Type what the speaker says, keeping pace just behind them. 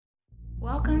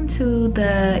Welcome to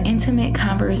the Intimate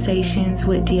Conversations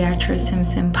with Deatra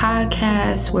Simpson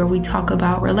podcast, where we talk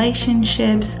about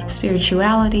relationships,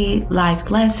 spirituality,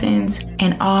 life lessons,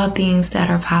 and all things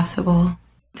that are possible.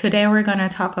 Today, we're going to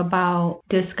talk about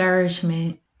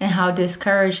discouragement and how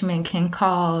discouragement can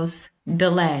cause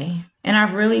delay. And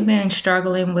I've really been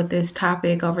struggling with this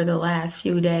topic over the last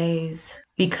few days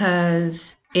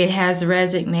because it has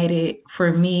resonated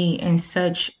for me in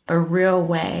such a real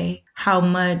way, how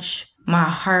much my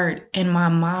heart and my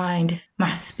mind,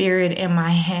 my spirit and my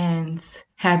hands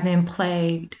have been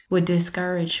plagued with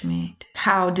discouragement.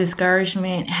 How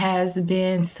discouragement has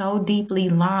been so deeply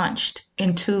launched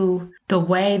into the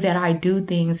way that I do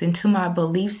things, into my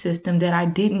belief system, that I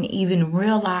didn't even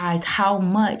realize how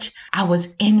much I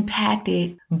was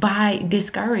impacted by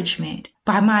discouragement,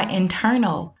 by my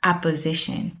internal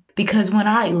opposition. Because when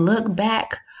I look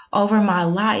back over my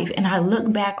life and I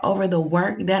look back over the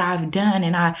work that I've done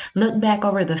and I look back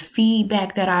over the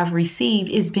feedback that I've received,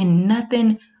 it's been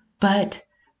nothing but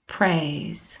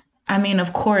praise. I mean,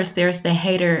 of course, there's the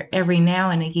hater every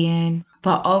now and again,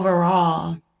 but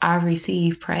overall, I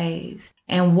receive praise.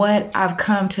 And what I've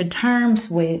come to terms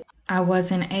with, I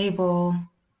wasn't able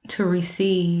to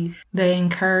receive the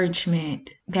encouragement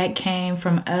that came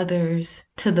from others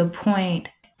to the point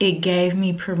it gave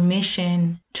me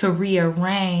permission to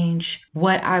rearrange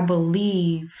what I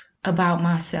believe about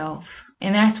myself.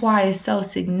 And that's why it's so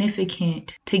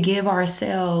significant to give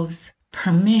ourselves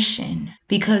permission,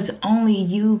 because only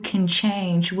you can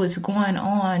change what's going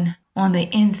on the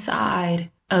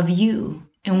inside of you.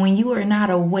 And when you are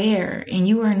not aware and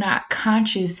you are not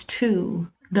conscious to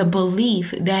the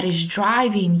belief that is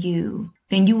driving you,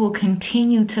 then you will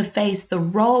continue to face the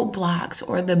roadblocks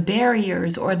or the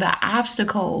barriers or the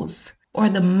obstacles or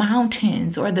the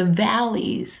mountains or the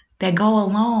valleys that go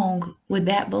along with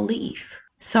that belief.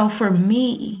 So for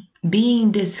me,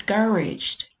 being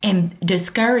discouraged and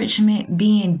discouragement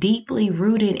being deeply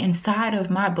rooted inside of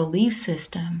my belief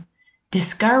system,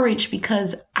 discouraged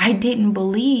because I didn't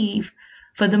believe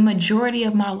for the majority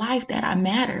of my life that I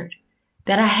mattered,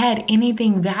 that I had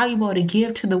anything valuable to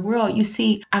give to the world. You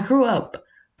see, I grew up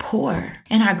poor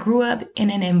and I grew up in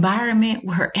an environment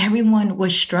where everyone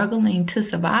was struggling to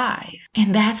survive.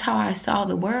 And that's how I saw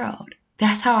the world.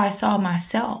 That's how I saw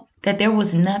myself, that there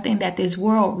was nothing that this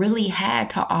world really had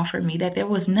to offer me, that there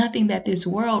was nothing that this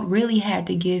world really had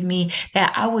to give me,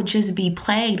 that I would just be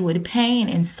plagued with pain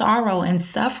and sorrow and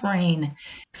suffering.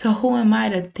 So who am I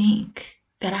to think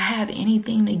that I have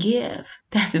anything to give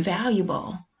that's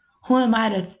valuable? Who am I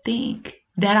to think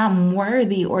that I'm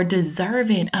worthy or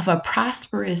deserving of a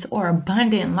prosperous or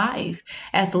abundant life,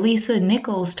 as Lisa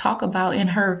Nichols talks about in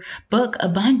her book,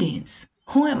 Abundance?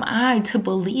 Who am I to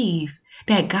believe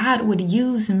that God would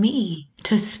use me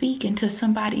to speak into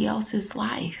somebody else's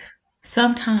life?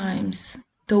 Sometimes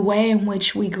the way in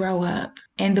which we grow up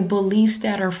and the beliefs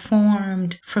that are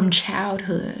formed from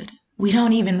childhood, we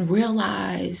don't even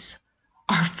realize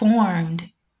are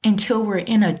formed until we're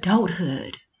in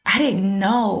adulthood. I didn't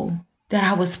know that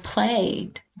I was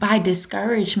plagued by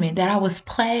discouragement, that I was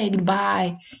plagued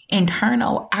by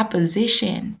internal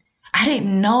opposition. I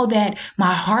didn't know that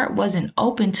my heart wasn't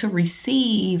open to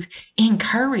receive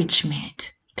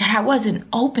encouragement, that I wasn't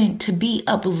open to be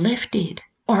uplifted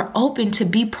or open to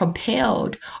be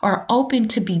propelled or open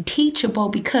to be teachable,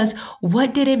 because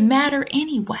what did it matter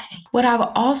anyway? What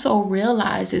I've also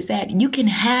realized is that you can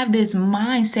have this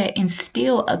mindset and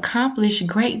still accomplish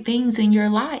great things in your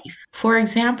life. For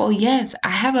example, yes, I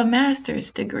have a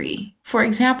master's degree. For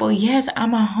example, yes,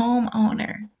 I'm a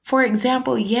homeowner. For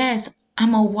example, yes,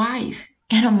 I'm a wife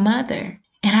and a mother.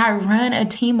 And I run a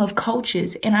team of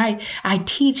coaches and I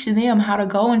teach them how to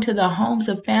go into the homes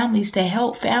of families to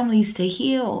help families to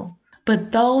heal.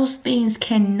 But those things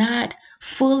cannot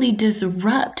fully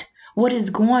disrupt what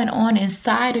is going on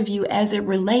inside of you as it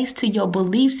relates to your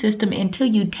belief system until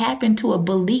you tap into a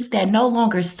belief that no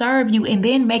longer serves you and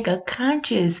then make a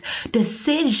conscious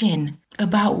decision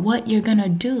about what you're going to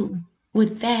do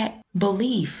with that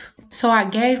belief. So I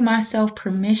gave myself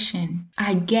permission.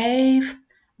 I gave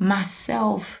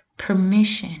myself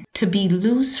permission to be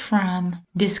loose from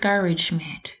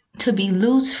discouragement, to be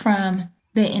loose from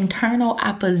the internal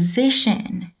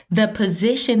opposition, the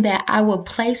position that I would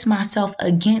place myself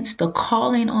against the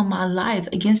calling on my life,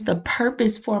 against the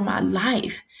purpose for my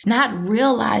life, not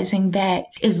realizing that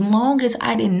as long as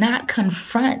I did not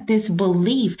confront this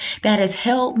belief that has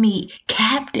held me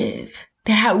captive,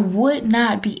 that I would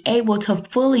not be able to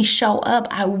fully show up.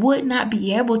 I would not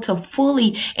be able to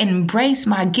fully embrace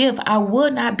my gift. I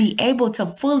would not be able to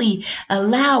fully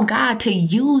allow God to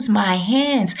use my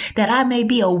hands, that I may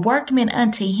be a workman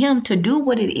unto him to do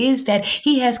what it is that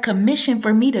he has commissioned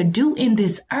for me to do in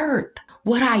this earth.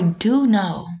 What I do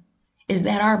know is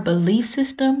that our belief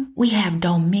system, we have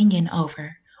dominion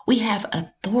over. We have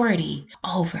authority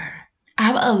over.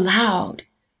 I've allowed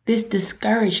this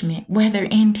discouragement, whether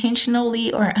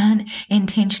intentionally or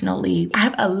unintentionally,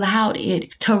 I've allowed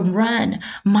it to run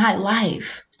my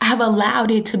life. I've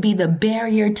allowed it to be the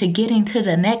barrier to getting to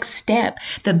the next step,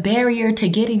 the barrier to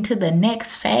getting to the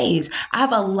next phase.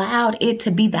 I've allowed it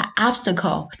to be the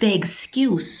obstacle, the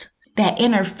excuse that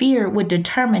interfered with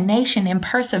determination and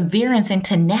perseverance and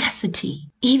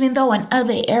tenacity. Even though in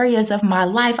other areas of my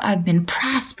life I've been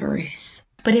prosperous.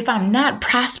 But if I'm not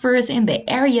prosperous in the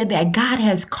area that God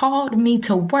has called me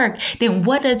to work, then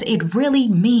what does it really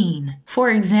mean? For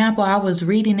example, I was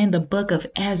reading in the book of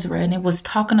Ezra, and it was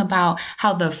talking about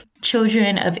how the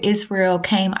children of Israel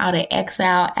came out of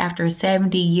exile after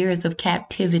 70 years of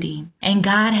captivity. And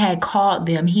God had called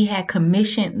them, he had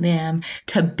commissioned them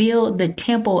to build the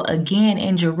temple again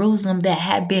in Jerusalem that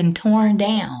had been torn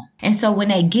down. And so when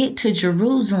they get to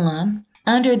Jerusalem,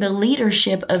 under the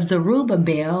leadership of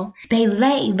Zerubbabel, they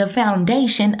lay the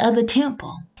foundation of the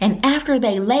temple. And after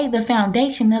they lay the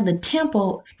foundation of the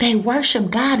temple, they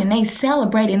worship God and they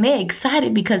celebrate and they're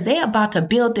excited because they're about to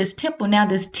build this temple. Now,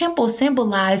 this temple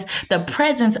symbolized the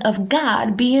presence of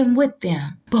God being with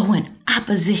them. But when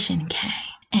opposition came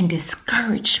and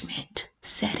discouragement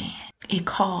set in, it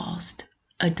caused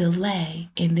a delay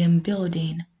in them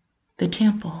building the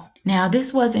temple. Now,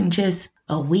 this wasn't just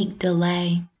a week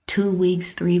delay. 2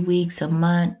 weeks, 3 weeks, a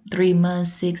month, 3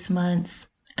 months, 6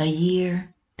 months, a year.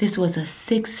 This was a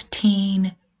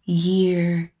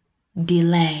 16-year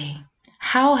delay.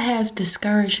 How has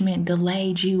discouragement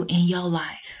delayed you in your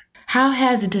life? How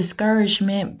has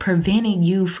discouragement prevented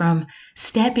you from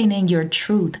stepping in your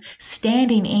truth,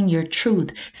 standing in your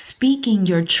truth, speaking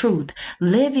your truth,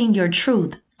 living your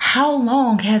truth? How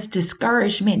long has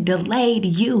discouragement delayed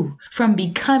you from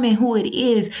becoming who it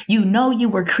is you know you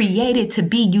were created to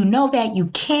be, you know that you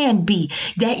can be,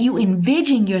 that you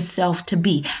envision yourself to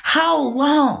be? How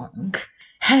long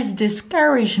has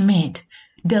discouragement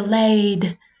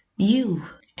delayed you?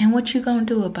 And what you gonna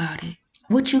do about it?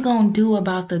 What you gonna do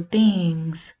about the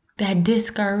things that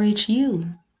discourage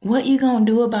you? What you gonna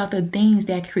do about the things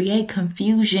that create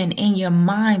confusion in your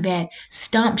mind, that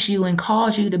stumps you and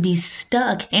cause you to be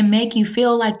stuck and make you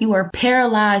feel like you are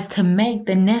paralyzed to make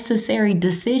the necessary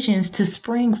decisions to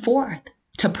spring forth,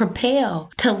 to propel,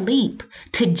 to leap,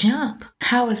 to jump?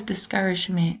 How is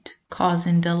discouragement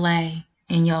causing delay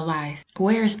in your life?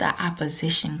 Where's the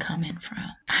opposition coming from?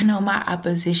 I know my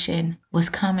opposition was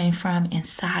coming from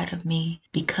inside of me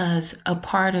because a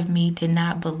part of me did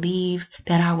not believe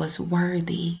that I was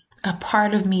worthy. A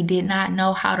part of me did not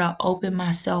know how to open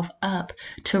myself up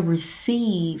to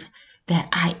receive that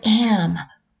I am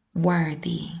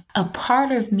worthy. A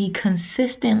part of me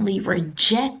consistently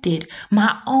rejected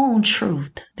my own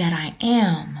truth that I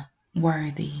am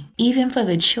worthy. Even for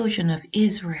the children of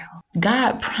Israel,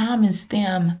 God promised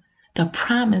them the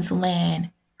promised land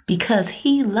because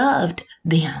he loved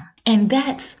them. And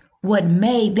that's what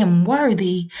made them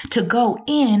worthy to go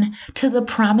in to the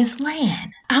promised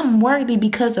land. I'm worthy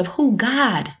because of who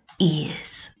God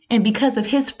is and because of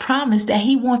his promise that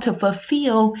he wants to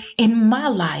fulfill in my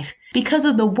life, because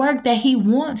of the work that he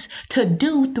wants to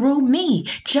do through me.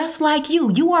 Just like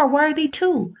you are worthy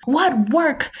too. What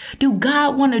work do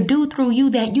God want to do through you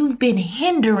that you've been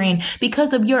hindering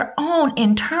because of your own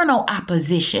internal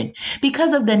opposition,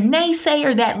 because of the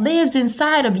naysayer that lives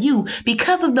inside of you,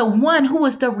 because of the one who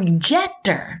is the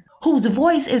rejecter, whose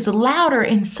voice is louder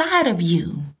inside of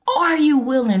you? Are you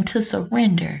willing to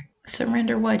surrender?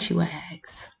 Surrender what, you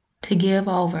ask? To give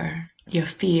over your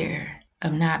fear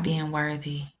of not being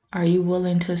worthy? Are you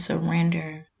willing to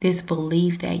surrender this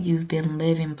belief that you've been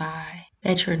living by,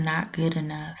 that you're not good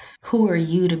enough? Who are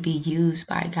you to be used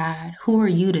by God? Who are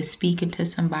you to speak into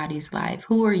somebody's life?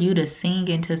 Who are you to sing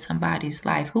into somebody's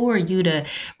life? Who are you to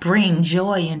bring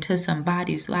joy into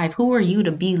somebody's life? Who are you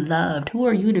to be loved? Who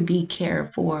are you to be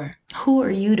cared for? Who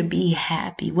are you to be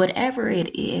happy? Whatever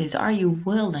it is, are you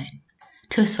willing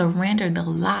to surrender the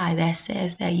lie that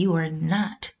says that you are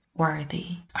not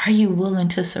worthy? Are you willing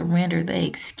to surrender the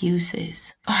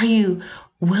excuses? Are you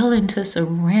willing to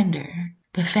surrender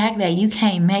the fact that you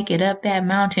can't make it up that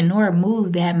mountain nor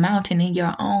move that mountain in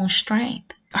your own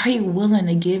strength? Are you willing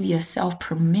to give yourself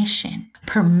permission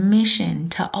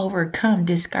to overcome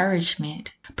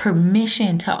discouragement,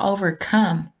 permission to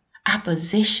overcome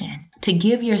opposition, to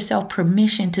give yourself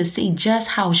permission to see just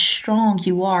how strong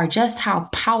you are, just how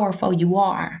powerful you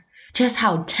are, just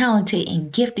how talented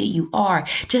and gifted you are,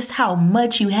 just how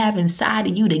much you have inside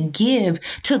of you to give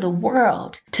to the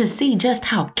world, to see just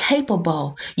how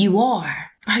capable you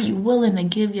are. Are you willing to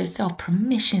give yourself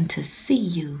permission to see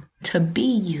you, to be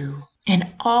you,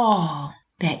 in all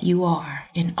that you are,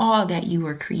 in all that you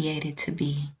were created to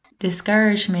be?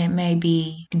 Discouragement may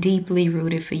be deeply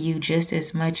rooted for you just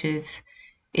as much as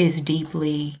is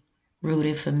deeply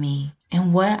rooted for me.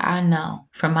 And what I know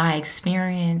from my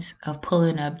experience of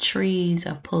pulling up trees,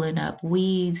 of pulling up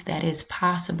weeds, that it's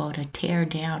possible to tear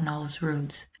down those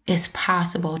roots. It's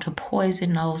possible to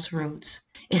poison those roots.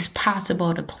 It's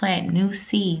possible to plant new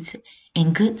seeds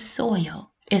in good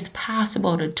soil. It's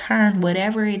possible to turn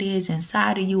whatever it is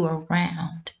inside of you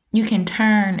around. You can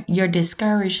turn your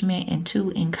discouragement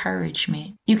into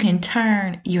encouragement. You can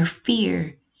turn your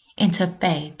fear into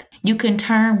faith. You can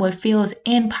turn what feels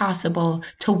impossible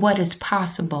to what is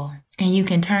possible. And you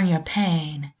can turn your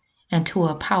pain into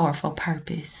a powerful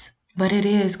purpose. But it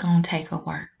is going to take a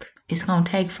work. It's going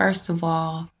to take, first of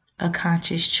all, a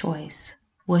conscious choice.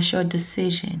 What's your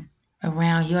decision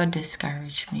around your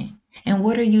discouragement? And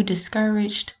what are you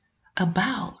discouraged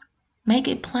about? Make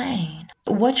it plain.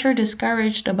 What you're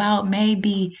discouraged about may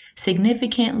be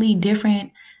significantly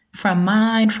different from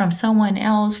mine, from someone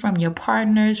else, from your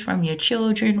partners, from your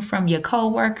children, from your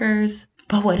co-workers.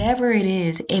 But whatever it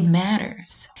is, it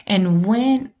matters. And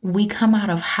when we come out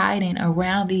of hiding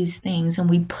around these things and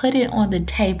we put it on the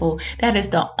table, that is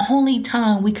the only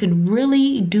time we can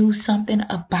really do something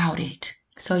about it.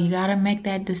 So you got to make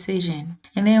that decision.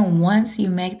 And then once you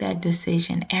make that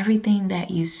decision, everything that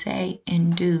you say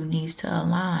and do needs to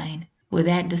align with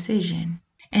that decision.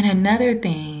 And another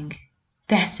thing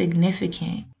that's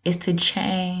significant is to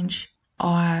change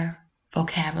our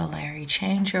vocabulary.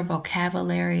 Change your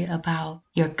vocabulary about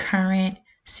your current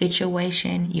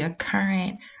situation, your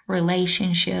current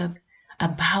relationship,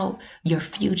 about your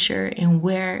future and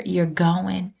where you're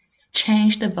going.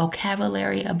 Change the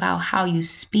vocabulary about how you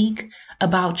speak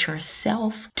about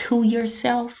yourself, to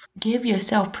yourself. Give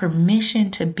yourself permission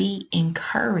to be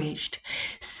encouraged.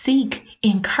 Seek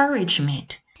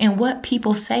encouragement in what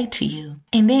people say to you.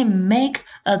 And then make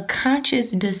a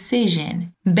conscious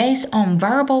decision based on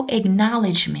verbal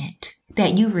acknowledgement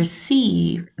that you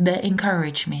receive the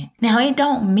encouragement. Now, it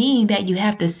don't mean that you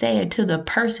have to say it to the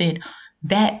person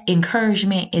that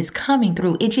encouragement is coming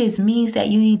through. It just means that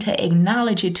you need to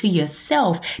acknowledge it to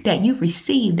yourself that you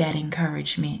received that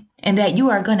encouragement and that you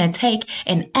are going to take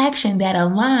an action that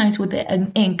aligns with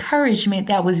the encouragement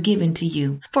that was given to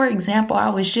you. For example, I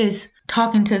was just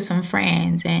talking to some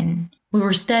friends and we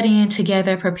were studying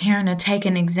together, preparing to take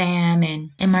an exam.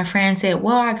 And my friend said,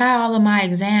 well, I got all of my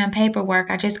exam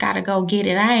paperwork. I just got to go get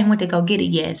it. I ain't went to go get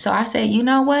it yet. So I said, you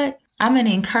know what? I'm going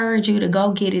to encourage you to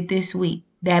go get it this week.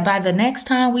 That by the next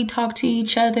time we talk to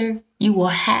each other, you will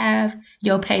have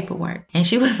your paperwork. And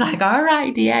she was like, all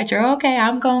right, Deidre, okay,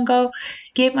 I'm going to go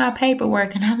get my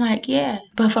paperwork. And I'm like, yeah.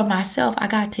 But for myself, I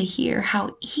got to hear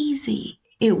how easy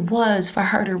it was for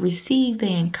her to receive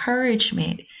the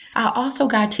encouragement. I also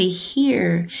got to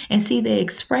hear and see the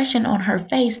expression on her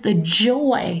face, the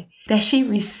joy that she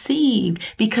received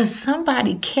because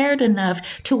somebody cared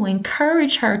enough to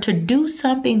encourage her to do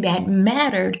something that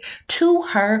mattered to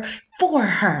her, for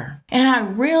her. And I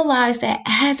realized that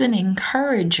as an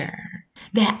encourager,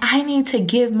 that I need to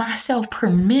give myself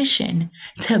permission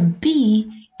to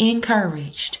be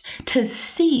encouraged, to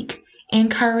seek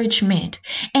encouragement,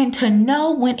 and to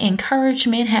know when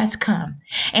encouragement has come,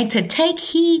 and to take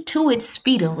heed to it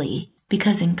speedily,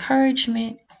 because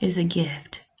encouragement is a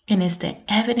gift. And it's the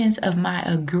evidence of my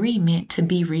agreement to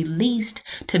be released,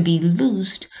 to be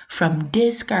loosed from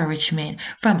discouragement,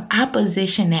 from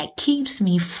opposition that keeps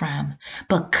me from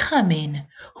becoming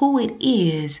who it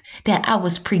is that I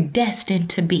was predestined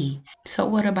to be. So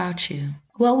what about you?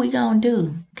 What we gonna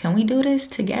do? Can we do this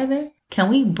together? Can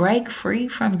we break free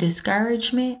from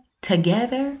discouragement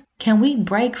together? Can we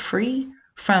break free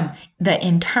from the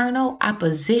internal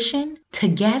opposition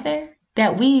together?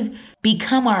 That we've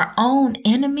become our own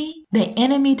enemy, the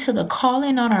enemy to the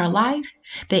calling on our life,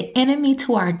 the enemy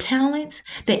to our talents,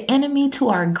 the enemy to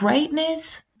our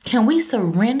greatness? Can we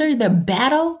surrender the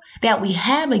battle that we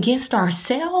have against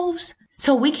ourselves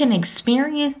so we can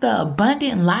experience the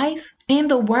abundant life? In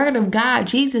the Word of God,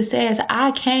 Jesus says,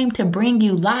 I came to bring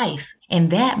you life, and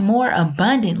that more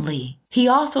abundantly. He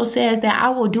also says that I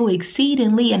will do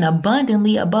exceedingly and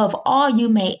abundantly above all you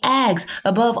may ask,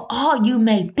 above all you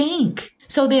may think.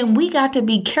 So then we got to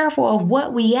be careful of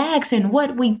what we ask and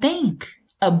what we think.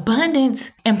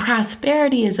 Abundance and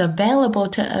prosperity is available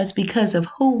to us because of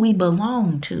who we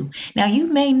belong to. Now, you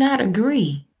may not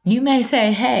agree. You may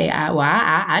say, hey,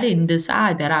 I didn't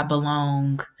decide that I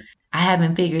belong. I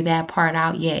haven't figured that part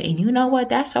out yet. And you know what?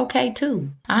 That's okay too.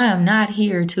 I am not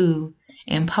here to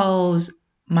impose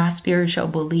my spiritual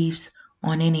beliefs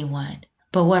on anyone.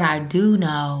 But what I do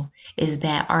know is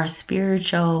that our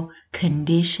spiritual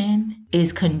condition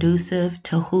is conducive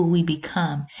to who we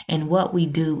become and what we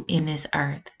do in this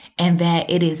earth. And that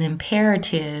it is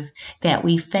imperative that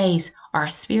we face our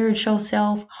spiritual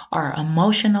self, our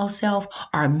emotional self,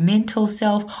 our mental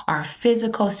self, our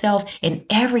physical self in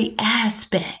every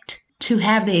aspect to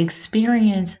have the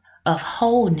experience of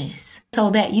wholeness so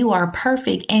that you are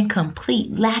perfect and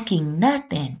complete, lacking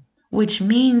nothing. Which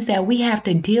means that we have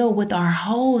to deal with our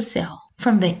whole self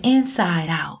from the inside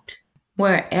out.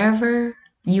 Wherever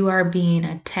you are being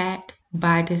attacked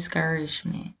by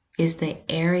discouragement is the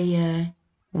area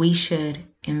we should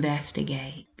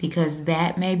investigate, because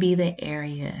that may be the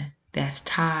area that's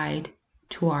tied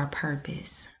to our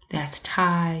purpose, that's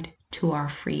tied to our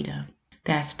freedom,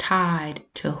 that's tied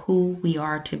to who we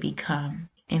are to become.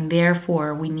 And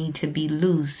therefore, we need to be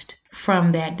loosed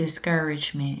from that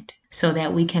discouragement so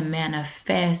that we can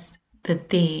manifest the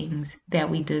things that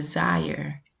we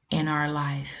desire in our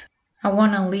life. I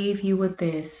want to leave you with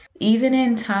this. Even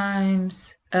in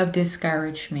times of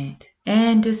discouragement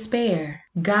and despair,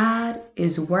 God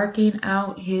is working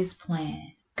out His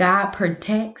plan. God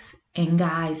protects and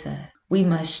guides us. We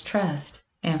must trust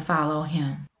and follow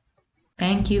Him.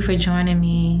 Thank you for joining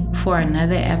me for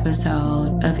another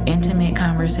episode of Intimate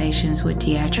Conversations with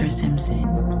Deatra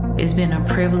Simpson. It's been a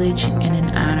privilege and an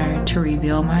honor to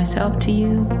reveal myself to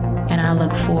you, and I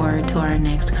look forward to our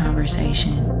next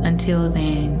conversation. Until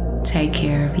then, take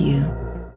care of you.